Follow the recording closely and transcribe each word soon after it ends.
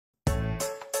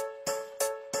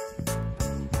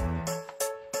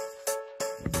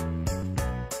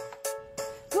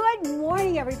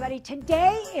morning, everybody.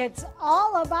 Today it's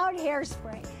all about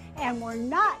hairspray, and we're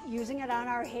not using it on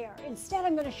our hair. Instead,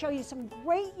 I'm going to show you some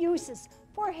great uses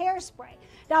for hairspray.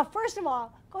 Now, first of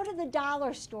all, go to the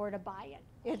dollar store to buy it.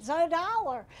 It's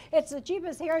 $1. It's the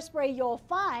cheapest hairspray you'll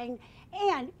find,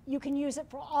 and you can use it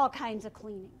for all kinds of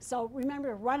cleaning. So remember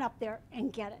to run up there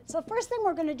and get it. So the first thing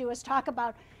we're going to do is talk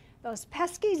about those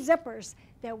pesky zippers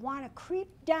that want to creep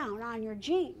down on your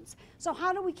jeans. So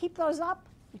how do we keep those up?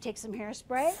 We take some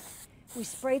hairspray, we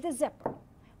spray the zipper.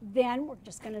 Then we're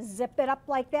just going to zip it up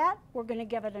like that. We're going to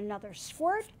give it another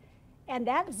squirt, and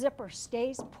that zipper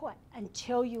stays put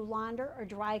until you launder or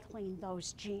dry clean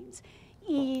those jeans.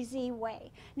 Easy way.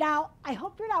 Now, I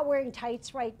hope you're not wearing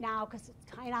tights right now because it's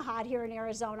kind of hot here in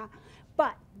Arizona.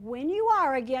 But when you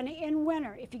are again in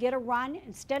winter, if you get a run,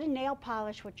 instead of nail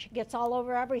polish, which gets all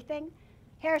over everything,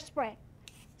 hairspray.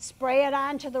 Spray it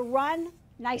onto the run,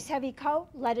 nice heavy coat,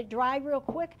 let it dry real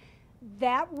quick.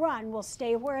 That run will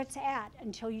stay where it's at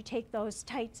until you take those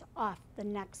tights off the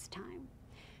next time.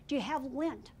 Do you have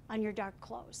lint on your dark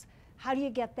clothes? How do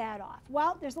you get that off?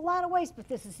 Well, there's a lot of ways, but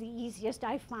this is the easiest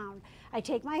I found. I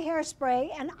take my hairspray,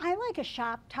 and I like a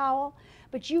shop towel,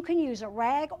 but you can use a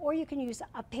rag or you can use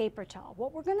a paper towel.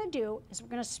 What we're going to do is we're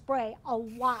going to spray a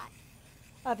lot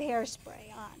of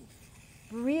hairspray on.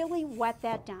 Really wet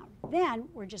that down. Then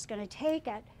we're just going to take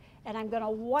it, and I'm going to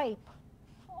wipe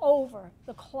over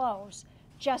the clothes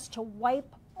just to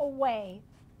wipe away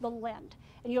the lint.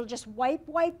 And you'll just wipe,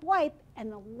 wipe, wipe,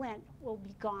 and the lint will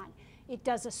be gone. It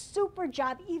does a super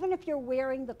job. Even if you're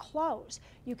wearing the clothes,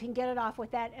 you can get it off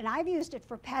with that. And I've used it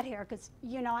for pet hair because,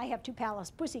 you know, I have two palace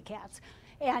pussycats,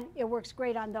 and it works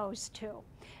great on those too.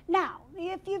 Now,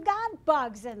 if you've got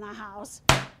bugs in the house,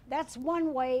 that's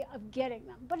one way of getting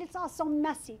them. But it's also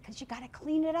messy because you got to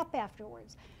clean it up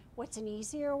afterwards. What's an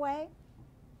easier way?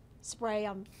 Spray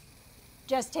them.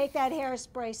 Just take that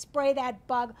hairspray, spray that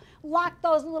bug, lock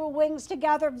those little wings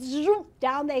together, zoom,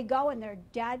 down they go, and they're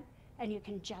dead. And you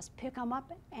can just pick them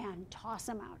up and toss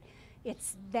them out.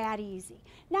 It's that easy.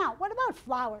 Now, what about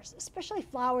flowers, especially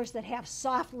flowers that have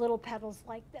soft little petals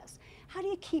like this? How do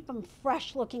you keep them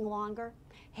fresh looking longer?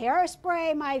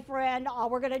 Hairspray, my friend. All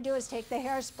we're going to do is take the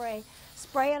hairspray,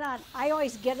 spray it on. I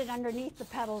always get it underneath the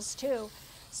petals too.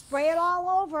 Spray it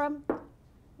all over them.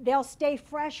 They'll stay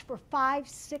fresh for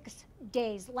 5-6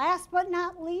 days. Last but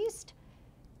not least,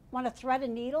 want to thread a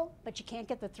needle, but you can't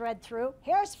get the thread through?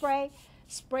 Hairspray.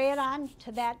 Spray it on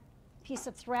to that piece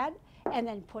of thread and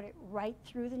then put it right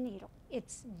through the needle.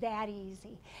 It's that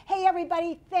easy. Hey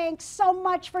everybody, thanks so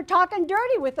much for talking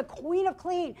dirty with the Queen of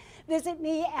Clean. Visit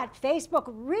me at Facebook,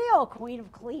 Real Queen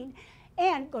of Clean,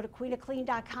 and go to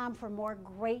queenofclean.com for more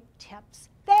great tips.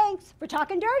 Thanks for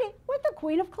talking dirty with the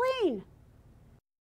Queen of Clean.